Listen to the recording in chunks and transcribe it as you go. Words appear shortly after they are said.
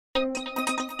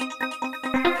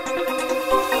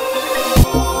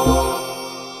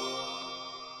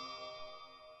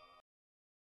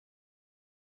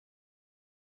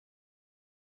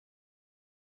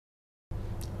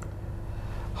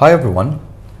Hi everyone.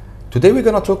 Today we're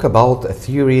going to talk about a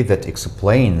theory that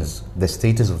explains the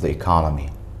status of the economy,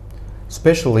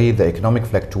 especially the economic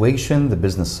fluctuation, the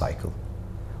business cycle.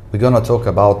 We're going to talk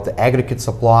about the aggregate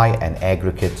supply and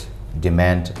aggregate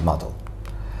demand model.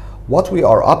 What we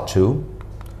are up to,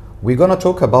 we're going to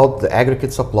talk about the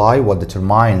aggregate supply, what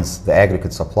determines the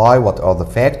aggregate supply, what are the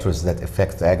factors that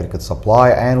affect the aggregate supply,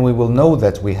 and we will know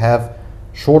that we have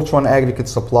short-run aggregate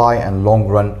supply and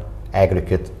long-run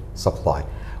aggregate supply.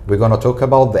 We're going to talk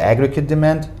about the aggregate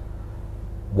demand,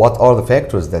 what are the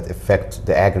factors that affect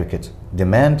the aggregate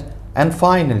demand, and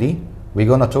finally, we're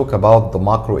going to talk about the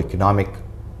macroeconomic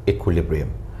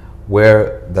equilibrium,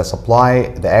 where the supply,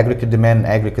 the aggregate demand and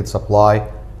aggregate supply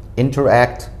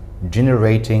interact,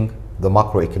 generating the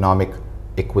macroeconomic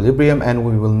equilibrium, and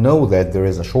we will know that there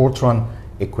is a short-run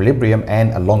equilibrium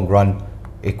and a long-run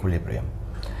equilibrium.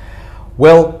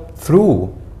 Well,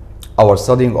 through our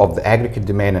studying of the aggregate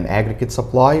demand and aggregate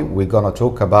supply, we're going to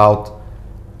talk about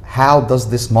how does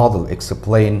this model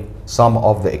explain some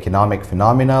of the economic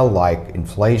phenomena like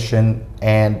inflation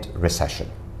and recession.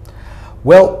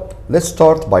 Well, let's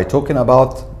start by talking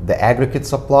about the aggregate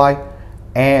supply,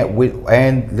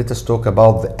 and let us talk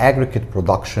about the aggregate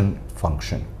production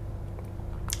function.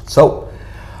 So,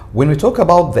 when we talk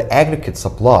about the aggregate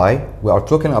supply, we are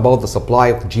talking about the supply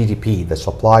of GDP, the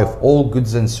supply of all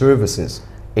goods and services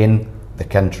in the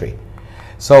country.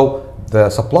 So the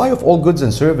supply of all goods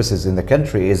and services in the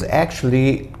country is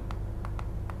actually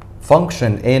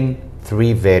function in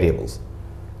three variables: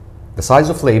 the size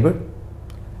of labor,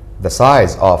 the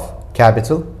size of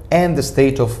capital, and the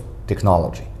state of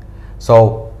technology.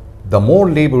 So the more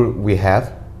labor we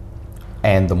have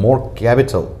and the more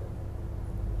capital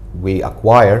we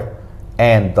acquire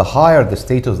and the higher the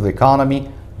state of the economy,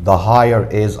 the higher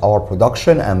is our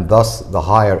production and thus the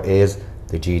higher is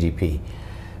the GDP.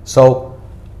 So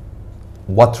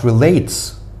what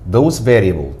relates those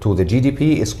variables to the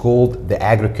GDP is called the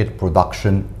aggregate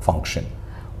production function,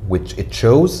 which it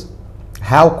shows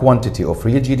how quantity of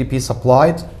real GDP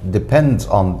supplied depends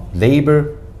on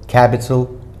labor,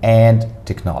 capital, and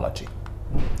technology.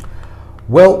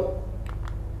 Well,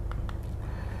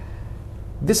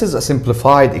 this is a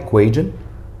simplified equation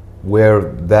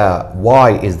where the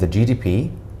Y is the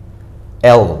GDP,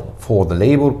 L for the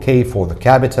labor, K for the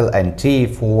capital, and T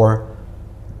for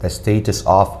the status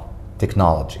of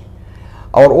technology.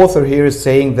 Our author here is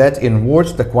saying that in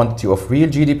words, the quantity of real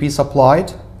GDP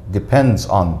supplied depends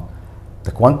on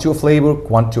the quantity of labor,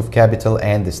 quantity of capital,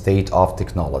 and the state of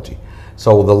technology.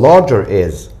 So the larger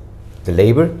is the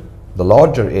labor, the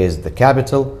larger is the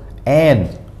capital,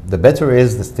 and the better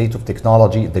is the state of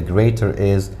technology, the greater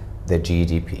is the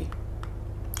GDP.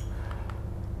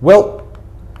 Well,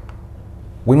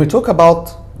 when we talk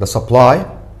about the supply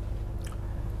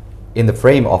in the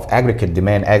frame of aggregate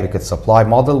demand, aggregate supply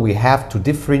model, we have to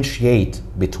differentiate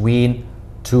between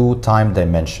two time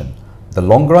dimensions, the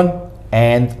long run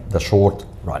and the short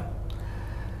run.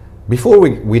 Before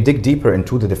we dig deeper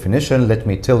into the definition, let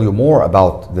me tell you more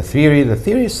about the theory. The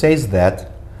theory says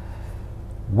that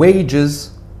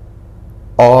wages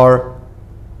are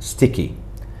sticky,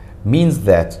 means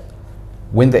that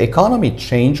when the economy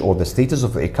change or the status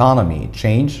of the economy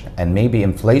change and maybe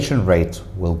inflation rate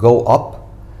will go up,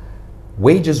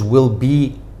 wages will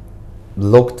be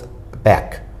lagged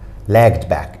back.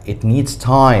 It needs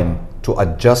time to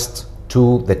adjust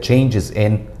to the changes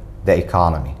in the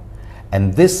economy.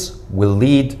 And this will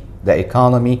lead the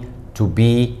economy to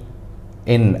be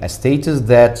in a status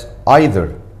that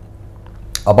either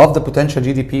above the potential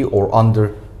GDP or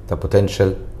under the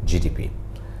potential GDP.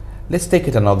 Let's take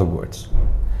it in other words.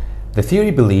 The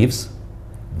theory believes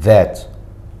that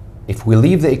if we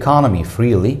leave the economy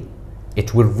freely,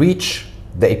 it will reach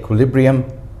the equilibrium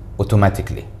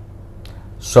automatically.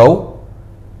 So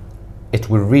it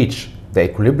will reach the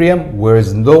equilibrium where there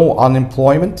is no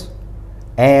unemployment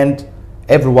and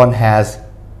everyone has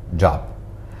a job.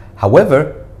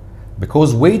 However,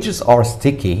 because wages are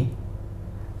sticky,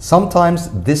 sometimes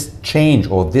this change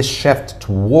or this shift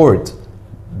toward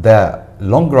the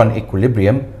long-run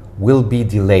equilibrium will be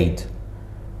delayed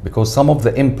because some of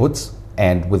the inputs,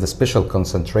 and with a special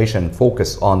concentration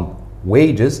focus on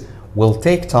wages, will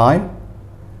take time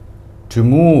to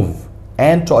move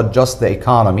and to adjust the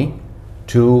economy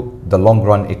to the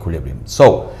long-run equilibrium.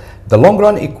 So the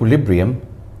long-run equilibrium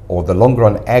or the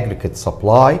long-run aggregate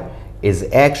supply is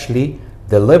actually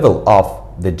the level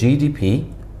of the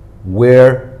GDP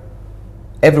where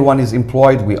everyone is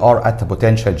employed, we are at the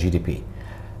potential GDP.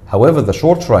 However, the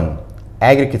short-run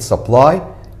aggregate supply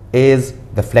is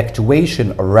the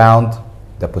fluctuation around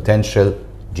the potential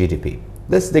GDP.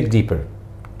 Let's dig deeper.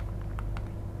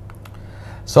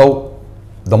 So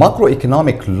the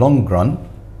macroeconomic long run,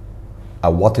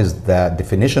 what is the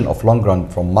definition of long run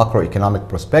from macroeconomic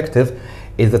perspective,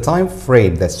 is the time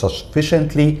frame that's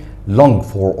sufficiently long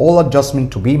for all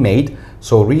adjustment to be made,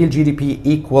 so real GDP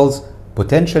equals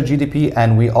potential GDP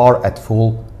and we are at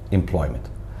full employment.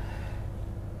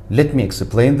 Let me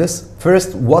explain this.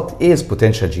 First, what is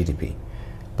potential GDP?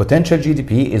 Potential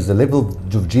GDP is the level of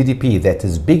GDP that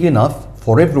is big enough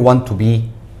for everyone to be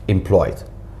employed,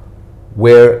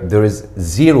 where there is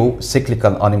zero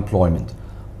cyclical unemployment,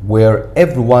 where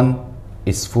everyone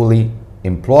is fully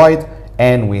employed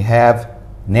and we have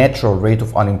natural rate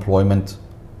of unemployment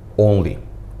only.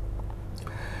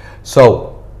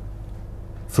 So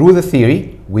through the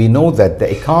theory, we know that the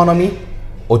economy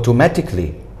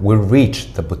automatically will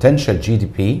reach the potential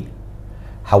GDP.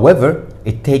 However,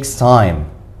 it takes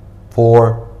time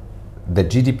for the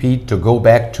GDP to go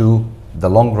back to the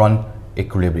long run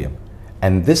equilibrium.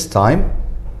 And this time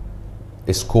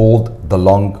is called the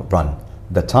long run.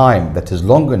 The time that is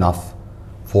long enough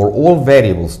for all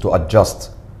variables to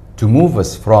adjust to move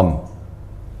us from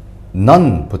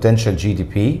non-potential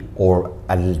GDP or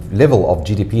a level of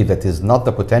GDP that is not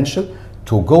the potential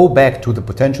to go back to the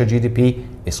potential GDP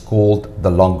is called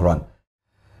the long run.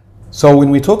 So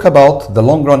when we talk about the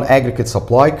long run aggregate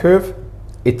supply curve,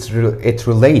 it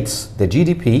relates the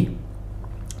GDP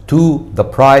to the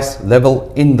price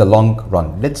level in the long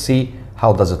run. Let's see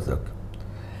how does it look.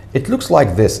 It looks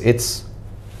like this. It's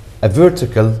a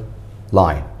vertical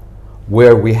line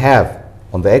where we have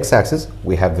on the x-axis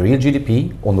we have the real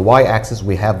GDP, on the y-axis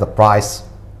we have the price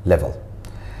level.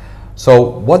 So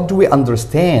what do we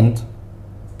understand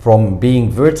from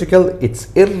being vertical?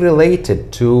 It's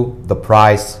irrelated to the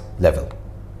price level.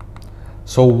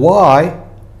 So why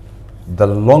the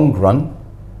long run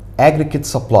aggregate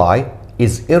supply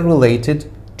is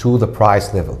irrelated to the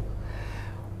price level?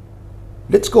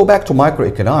 Let's go back to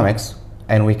microeconomics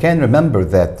and we can remember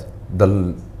that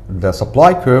the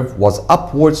supply curve was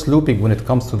upward sloping when it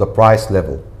comes to the price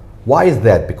level. Why is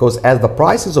that? Because as the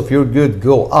prices of your good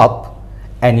go up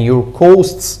and your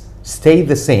costs stay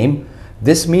the same,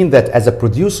 this means that as a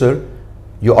producer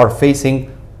you are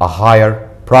facing a higher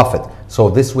profit. So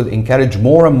this will encourage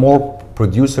more and more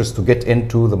producers to get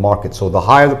into the market. So the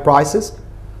higher the prices,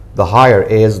 the higher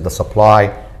is the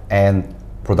supply and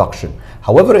production.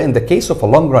 However, in the case of a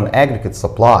long run aggregate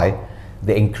supply,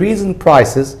 the increase in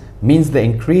prices means the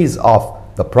increase of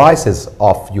the prices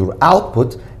of your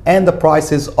output and the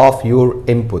prices of your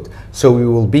input. So we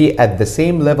will be at the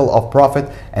same level of profit,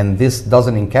 and this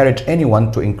doesn't encourage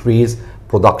anyone to increase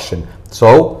production.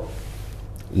 So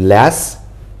LAS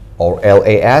or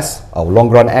LAS, our long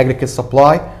run aggregate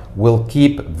supply, will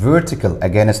keep vertical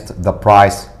against the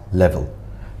price level,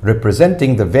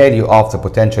 representing the value of the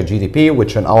potential GDP,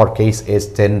 which in our case is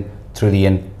 $10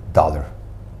 trillion.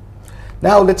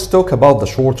 Now let's talk about the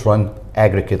short run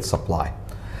aggregate supply.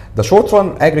 The short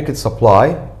run aggregate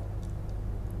supply,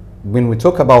 when we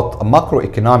talk about a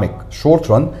macroeconomic short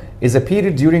run, is a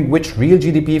period during which real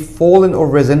GDP fallen or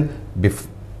risen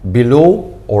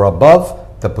below or above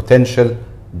the potential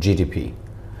GDP.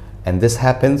 And this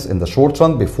happens in the short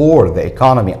run before the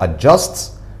economy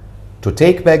adjusts to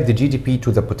take back the GDP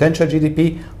to the potential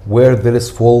GDP where there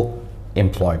is full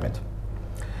employment.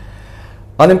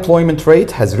 Unemployment rate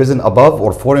has risen above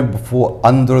or fallen before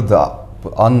under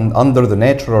the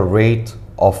natural rate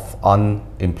of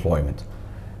unemployment.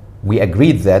 We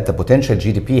agreed that the potential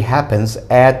GDP happens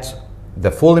at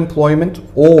the full employment,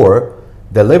 or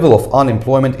the level of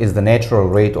unemployment is the natural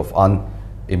rate of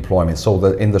unemployment. So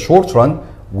in the short run,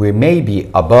 we may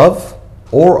be above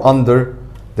or under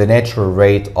the natural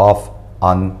rate of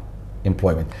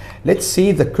unemployment. Let's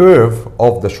see the curve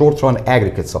of the short run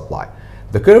aggregate supply.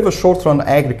 The curve of short run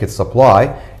aggregate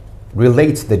supply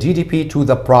relates the GDP to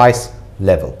the price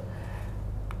level.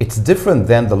 It's different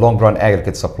than the long run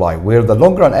aggregate supply, where the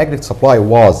long run aggregate supply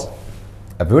was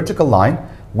a vertical line.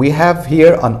 We have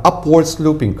here an upward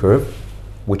sloping curve,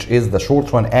 which is the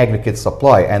short run aggregate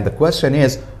supply. And the question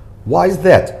is, why is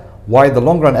that? Why the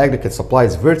long run aggregate supply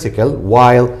is vertical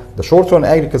while the short run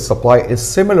aggregate supply is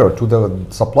similar to the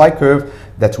supply curve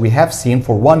that we have seen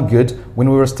for one good when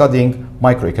we were studying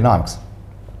microeconomics?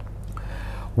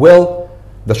 Well,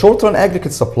 the short run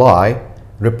aggregate supply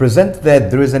represents that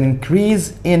there is an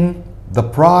increase in the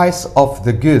price of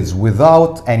the goods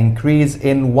without an increase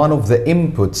in one of the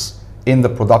inputs in the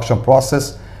production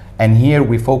process, and here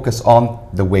we focus on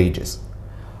the wages.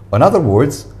 In other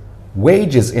words,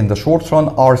 wages in the short run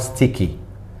are sticky.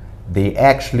 They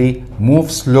actually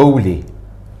move slowly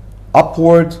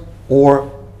upward or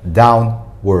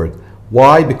downward.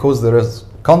 Why? Because there is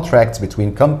contracts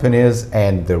between companies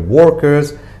and their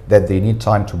workers that they need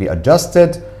time to be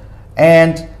adjusted,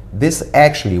 and this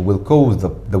actually will cause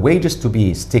the wages to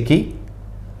be sticky,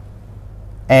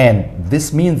 and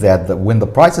this means that when the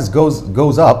prices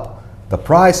goes up, the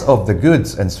price of the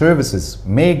goods and services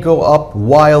may go up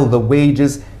while the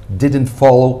wages didn't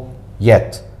follow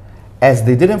yet. As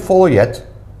they didn't follow yet,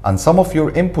 and some of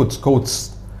your input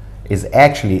costs is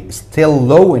actually still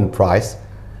low in price,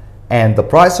 and the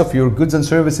price of your goods and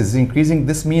services is increasing,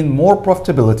 this means more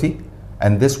profitability,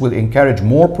 and this will encourage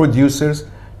more producers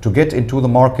to get into the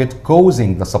market,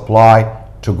 causing the supply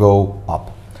to go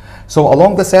up. So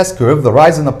along the SAS curve, the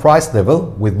rise in the price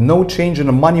level with no change in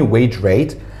the money wage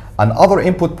rate and other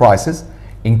input prices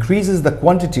increases the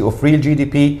quantity of real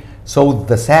GDP, so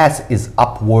the SAS is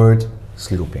upward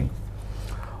sloping.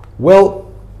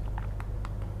 Well,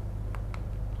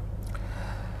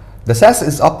 the SAS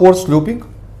is upward sloping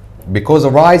because a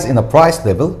rise in a price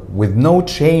level with no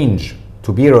change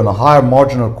to bear on a higher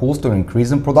marginal cost or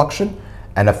increase in production,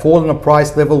 and a fall in a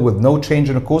price level with no change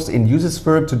in the cost induces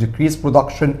firm to decrease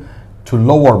production to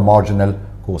lower marginal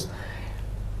cost.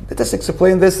 Let us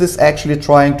explain this. This is actually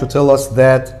trying to tell us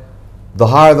that the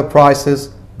higher the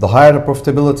prices, the higher the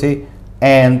profitability,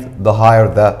 and the higher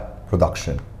the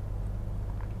production.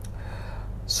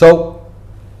 So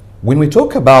when we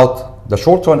talk about the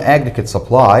short-run aggregate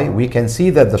supply, we can see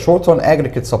that the short-run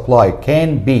aggregate supply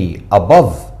can be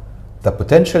above the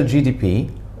potential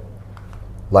GDP,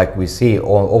 like we see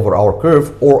over our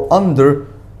curve, or under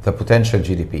the potential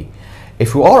GDP.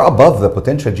 If you are above the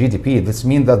potential GDP, this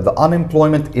means that the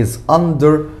unemployment is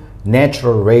under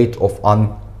natural rate of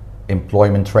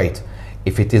unemployment rate.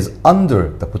 If it is under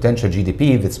the potential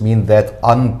GDP, this means that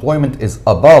unemployment is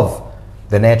above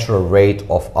the natural rate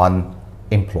of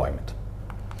unemployment.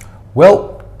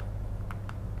 Well,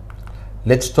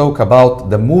 let's talk about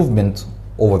the movement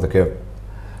over the curve,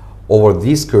 over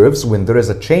these curves when there is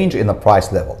a change in a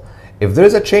price level. If there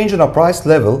is a change in a price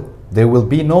level, there will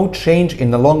be no change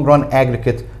in the long run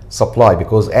aggregate supply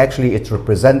because actually it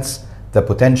represents the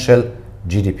potential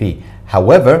GDP.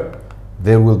 However,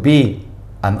 there will be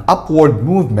an upward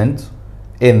movement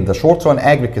in the short run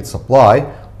aggregate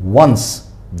supply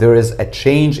once there is a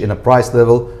change in a price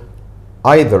level,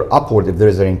 either upward if there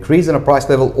is an increase in a price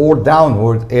level, or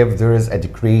downward if there is a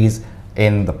decrease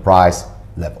in the price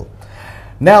level.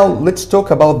 Now let's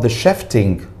talk about the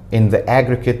shifting in the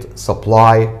aggregate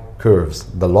supply curves,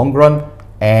 the long run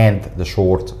and the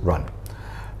short run.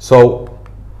 So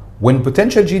when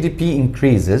potential GDP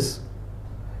increases,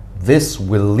 this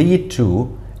will lead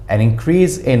to an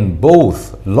increase in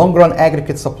both long run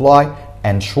aggregate supply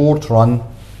and short run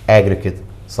aggregate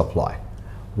supply.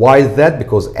 Why is that?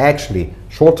 Because actually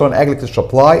short run aggregate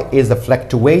supply is a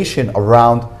fluctuation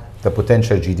around the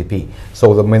potential GDP.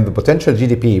 So when the potential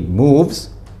GDP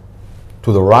moves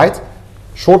to the right,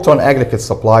 short run aggregate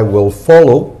supply will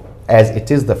follow, as it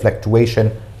is the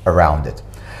fluctuation around it.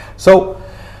 So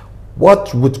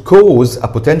what would cause a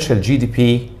potential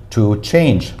GDP to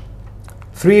change?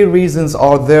 Three reasons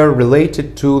are there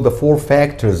related to the four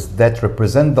factors that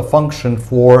represent the function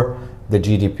for the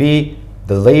GDP: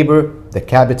 the labor, the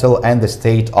capital, and the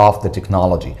state of the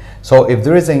technology. So if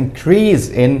there is an increase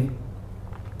in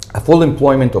a full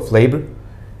employment of labor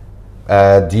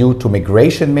due to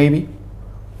migration maybe,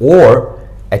 or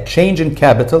a change in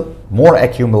capital, more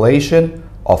accumulation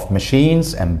of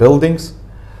machines and buildings,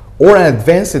 or an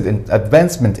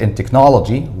advancement in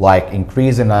technology, like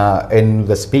increase in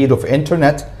the speed of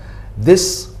internet,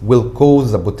 this will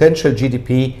cause the potential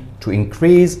GDP to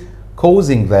increase,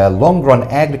 causing the long-run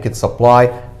aggregate supply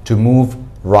to move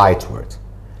rightward.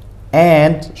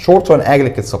 And short-run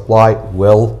aggregate supply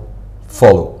will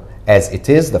follow, as it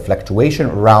is the fluctuation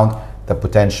around the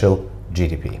potential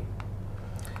GDP.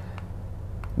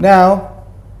 Now,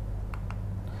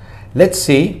 let's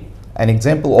see an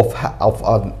example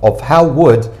of how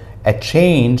would a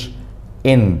change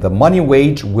in the money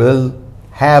wage will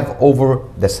have over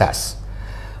the SAS,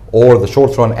 or the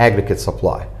short-run aggregate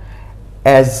supply.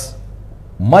 As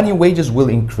money wages will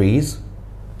increase,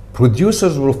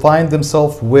 producers will find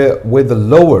themselves with a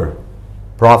lower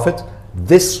profit.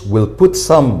 This will put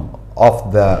some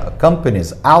of the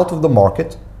companies out of the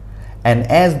market, and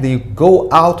as they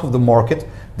go out of the market,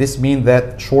 this means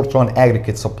that short-run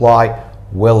aggregate supply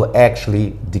will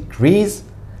actually decrease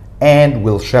and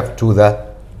will shift to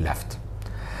the left.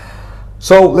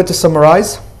 So let us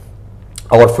summarize.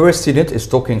 Our first unit is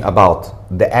talking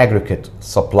about the aggregate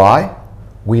supply.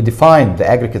 We defined the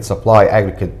aggregate supply,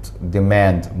 aggregate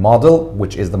demand model,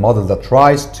 which is the model that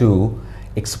tries to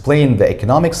explain the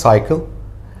economic cycle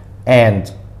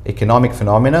and economic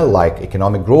phenomena like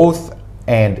economic growth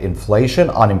and inflation,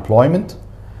 unemployment.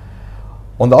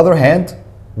 On the other hand,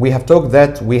 we have talked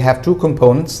that we have two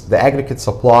components, the aggregate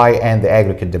supply and the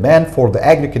aggregate demand. For the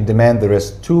aggregate demand, there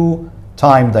is two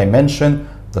time dimension,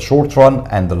 the short run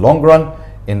and the long run.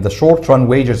 In the short run,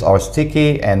 wages are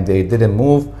sticky and they didn't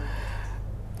move.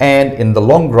 And in the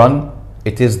long run,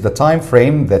 it is the time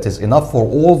frame that is enough for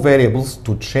all variables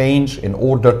to change in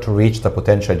order to reach the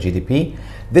potential GDP.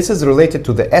 This is related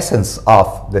to the essence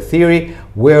of the theory,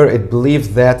 where it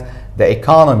believes that the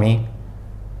economy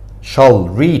shall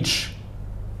reach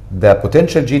the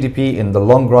potential GDP in the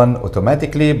long run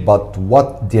automatically, but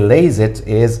what delays it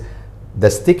is the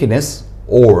stickiness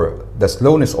or the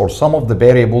slowness or some of the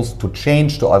variables to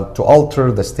change, to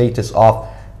alter the status of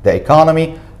the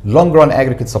economy. Long run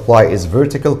aggregate supply is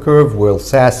vertical curve, while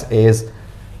SAS is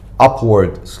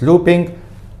upward sloping.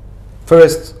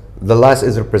 First, the last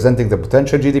is representing the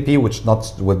potential GDP, which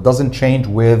doesn't change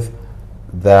with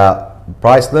the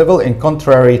price level, in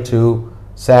contrary to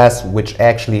SAS, which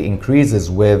actually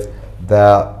increases with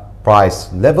the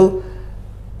price level.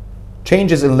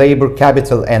 Changes in labor,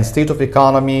 capital, and state of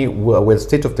economy with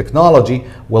state of technology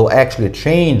will actually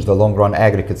change the long run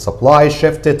aggregate supply,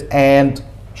 shift it, and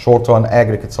short run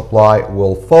aggregate supply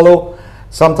will follow.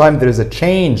 Sometimes there is a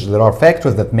change, there are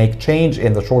factors that make change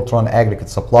in the short run aggregate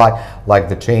supply, like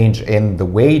the change in the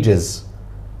wages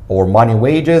or money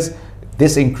wages.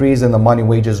 This increase in the money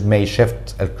wages may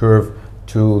shift a curve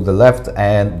to the left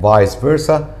and vice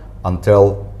versa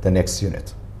until the next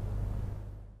unit.